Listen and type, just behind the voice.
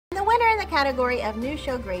winner in the category of news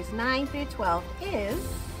show grades 9 through 12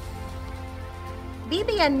 is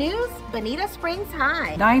BBN News, Bonita Springs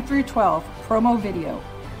High. 9 through 12 promo video.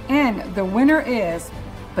 And the winner is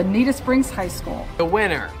Bonita Springs High School. The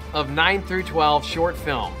winner of 9 through 12 short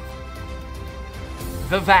film,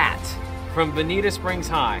 The VAT from Bonita Springs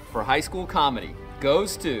High for high school comedy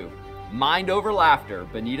goes to Mind Over Laughter,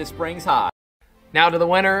 Bonita Springs High. Now to the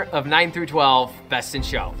winner of 9 through 12 Best in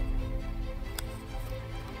Show.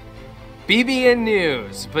 BBN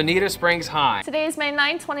News, Bonita Springs High. Today is May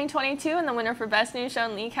 9, 2022, and the winner for Best News Show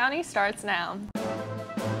in Lee County starts now.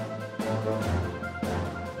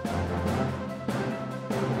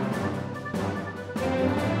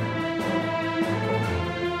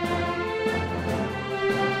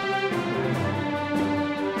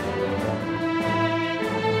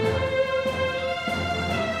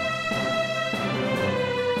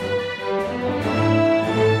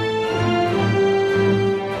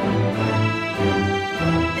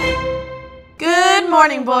 Good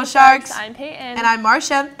morning, Bull Sharks. I'm Peyton. And I'm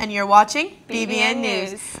Marcia, and you're watching BBN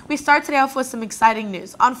News. We start today off with some exciting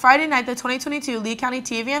news. On Friday night, the 2022 Lee County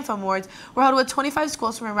TV and Film Awards were held with 25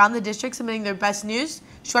 schools from around the district submitting their best news,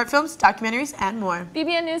 short films, documentaries, and more.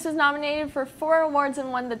 BBN News was nominated for 4 awards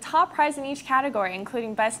and won the top prize in each category,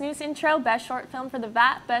 including Best News Intro, Best Short Film for The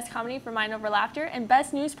VAT, Best Comedy for Mind Over Laughter, and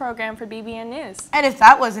Best News Program for BBN News. And if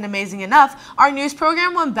that wasn't amazing enough, our news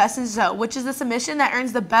program won Best in Show, which is the submission that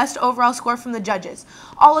earns the best overall score from the judges.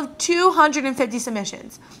 All of 250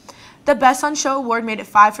 submissions. The Best on Show award made it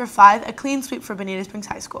 5 for 5, a clean sweep for Bonita Springs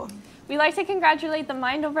High School. We'd like to congratulate the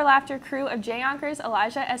Mind Over Laughter crew of Jay Yonkers,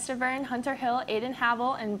 Elijah Estevern, Hunter Hill, Aiden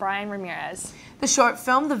Havel, and Brian Ramirez. The short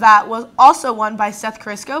film, The VAT, was also won by Seth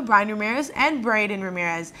Crisco, Brian Ramirez, and Braden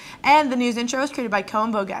Ramirez. And the news intro was created by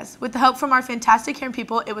Cohen Bogas. With the help from our fantastic Hearing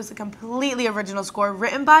people, it was a completely original score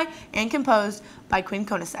written by and composed by Quinn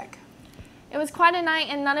Konasek. It was quite a night,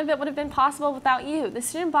 and none of it would have been possible without you, the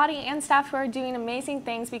student body and staff who are doing amazing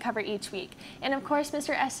things we cover each week. And of course, Mr.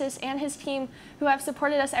 Estes and his team who have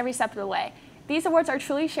supported us every step of the way. These awards are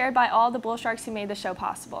truly shared by all the Bull Sharks who made the show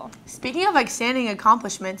possible. Speaking of outstanding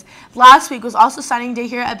accomplishments, last week was also signing day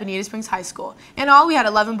here at Bonita Springs High School. In all, we had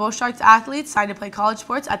 11 Bull Sharks athletes signed to play college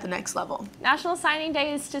sports at the next level. National Signing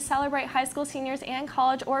Day is to celebrate high school seniors and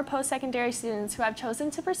college or post-secondary students who have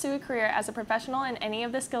chosen to pursue a career as a professional in any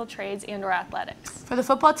of the skilled trades and/or athletics. For the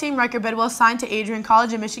football team, Riker Bidwell signed to Adrian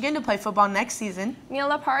College in Michigan to play football next season.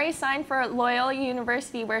 Mila Pari signed for Loyola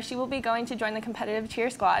University, where she will be going to join the competitive cheer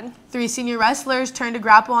squad. 3 senior wrestlers turned to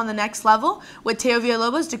grapple on the next level, with Teo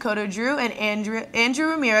Villalobos, Dakota Drew, and Andrew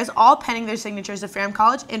Ramirez all penning their signatures to Ferrum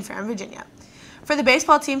College in Ferrum, Virginia. For the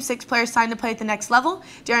baseball team, 6 players signed to play at the next level.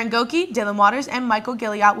 Darren Goki, Dylan Waters, and Michael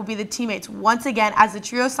Gilliott will be the teammates once again as the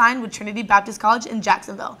trio signed with Trinity Baptist College in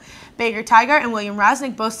Jacksonville. Baker Tiger and William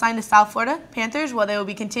Rasnick both signed to South Florida Panthers, while they will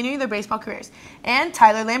be continuing their baseball careers. And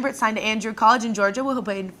Tyler Lambert signed to Andrew College in Georgia, where he'll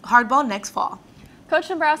play hardball next fall. Coach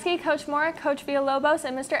Dombrowski, Coach Moore, Coach Villalobos,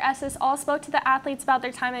 and Mr. Estes all spoke to the athletes about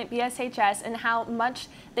their time at BSHS and how much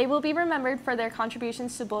they will be remembered for their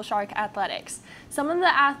contributions to Bull Shark athletics. Some of the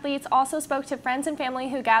athletes also spoke to friends and family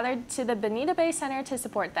who gathered to the Bonita Bay Center to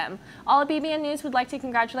support them. All of BBN News would like to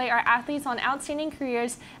congratulate our athletes on outstanding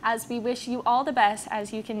careers, as we wish you all the best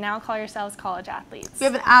as you can now call yourselves college athletes. We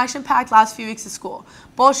have an action-packed last few weeks of school.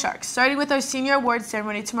 Bull Sharks, starting with our senior awards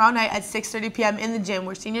ceremony tomorrow night at 6:30 p.m. in the gym,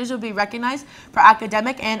 where seniors will be recognized for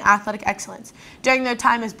academic and athletic excellence during their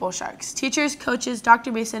time as Bull Sharks. Teachers, coaches,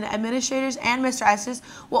 Dr. Mason, administrators, and Mr. Estes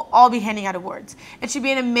will all be handing out awards. It should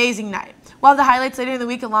be an amazing night. We'll have the highlights later in the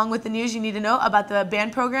week, along with the news you need to know about the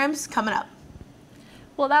band programs coming up.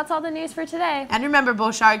 Well, that's all the news for today. And remember,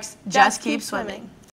 Bull Sharks, just keep swimming.